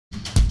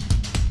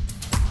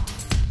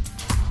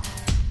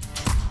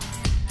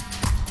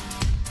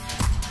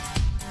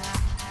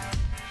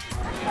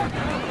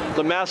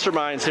the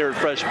masterminds here at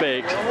Fresh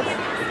Baked.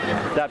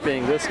 That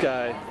being this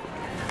guy.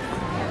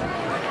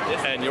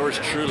 And yours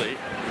truly,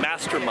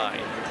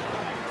 Mastermind.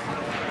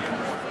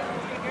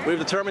 We've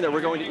determined that we're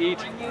going to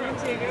eat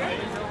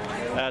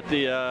at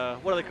the,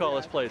 what do they call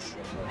this place?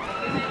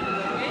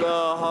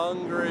 The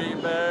Hungry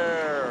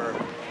Bear.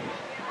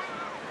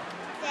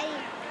 Daddy,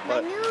 my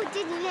new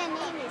Disneyland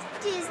name is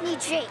Disney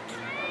Drake.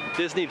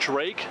 Disney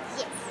Drake?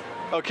 Yes.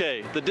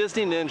 Okay, the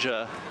Disney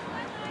Ninja,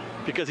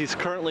 because he's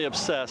currently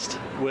obsessed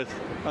with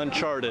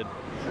Uncharted,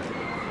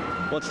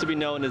 wants to be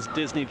known as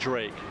Disney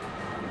Drake.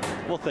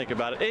 We'll think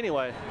about it.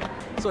 Anyway,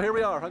 so here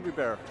we are, Hungry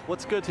Bear.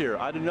 What's good here?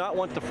 I do not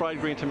want the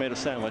fried green tomato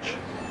sandwich.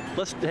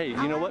 Hey,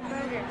 you know what?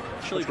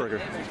 Chili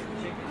burger.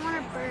 I want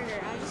a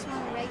burger. I just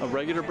want A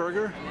regular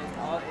burger?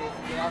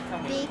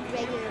 big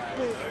regular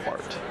burger.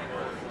 Fart.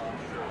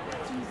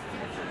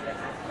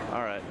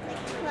 All right.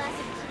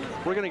 Classic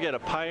cheese. We're gonna get a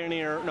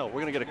Pioneer, no, we're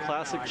gonna get a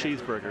classic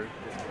cheeseburger.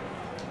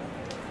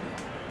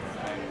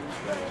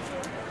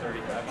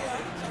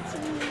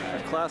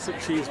 A classic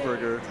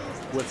cheeseburger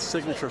with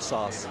signature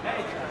sauce.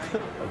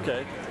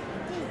 Okay.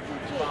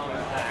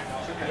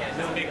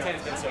 No Big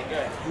Ten's been so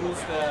good. Who's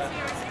the...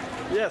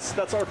 Yes,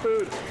 that's our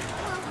food.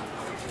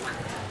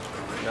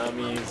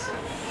 Nummies.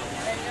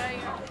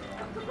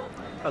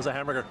 How's the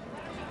hamburger?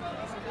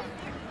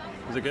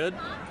 Is it good?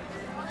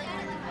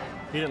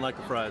 He didn't like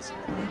the fries.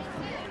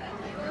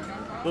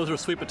 Those are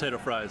sweet potato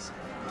fries.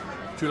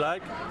 Do you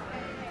like?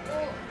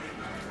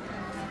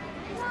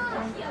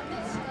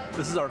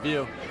 This is our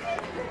view.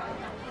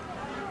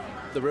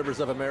 The rivers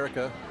of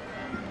America.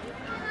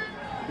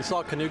 We saw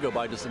a canoe go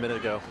by just a minute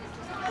ago.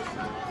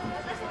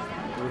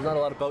 There's not a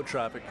lot of boat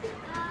traffic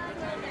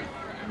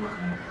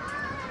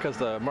because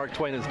the Mark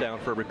Twain is down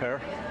for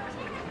repair,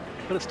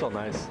 but it's still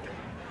nice.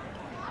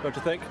 Don't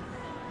you think?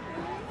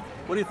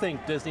 What do you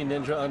think, Disney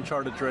Ninja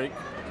Uncharted Drake?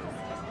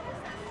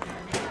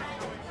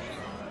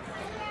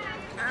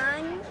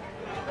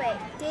 Wait,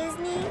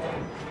 Disney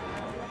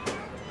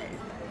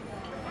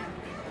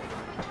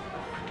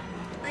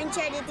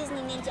Uncharted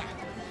Disney Ninja.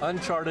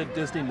 Uncharted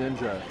Disney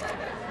Ninja.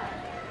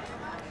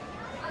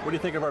 What do you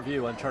think of our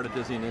view, Uncharted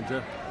Disney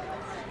Ninja?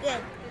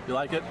 Good. You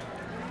like it?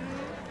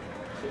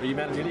 Are you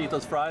managing to eat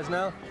those fries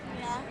now?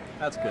 Yeah.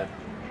 That's good.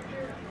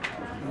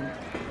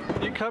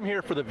 You come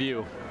here for the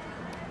view.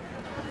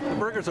 The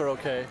burgers are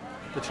okay.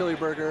 The chili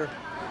burger,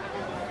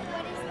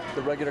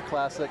 the regular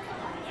classic,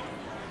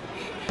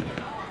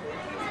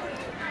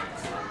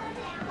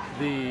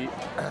 the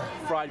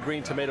fried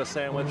green tomato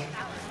sandwich.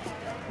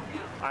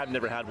 I've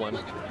never had one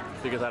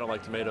because I don't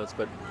like tomatoes,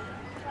 but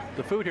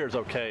the food here is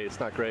okay. It's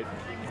not great,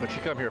 but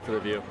you come here for the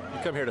view. You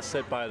come here to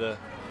sit by the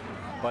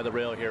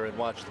rail here and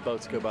watch the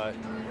boats go by,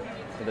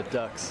 and the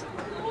ducks,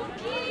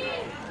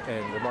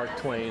 and the Mark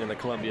Twain and the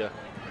Columbia.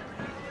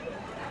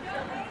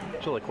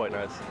 It's really quite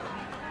nice.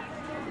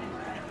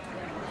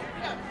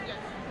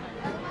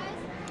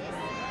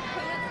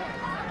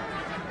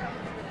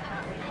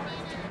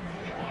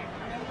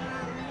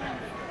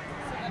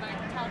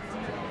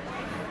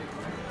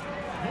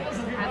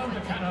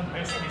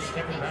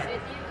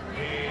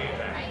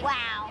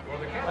 Wow.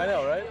 I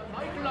know, right?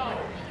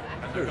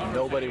 There's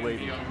nobody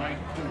waiting.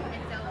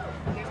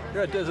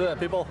 You're at Disneyland,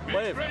 people.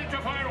 Wave. Ready to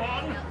fire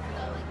one?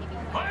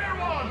 Fire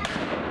one!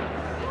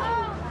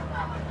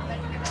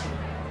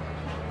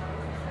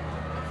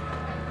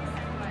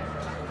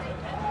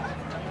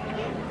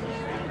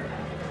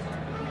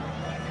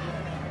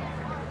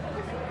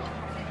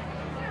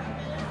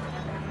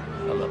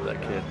 I love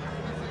that kid.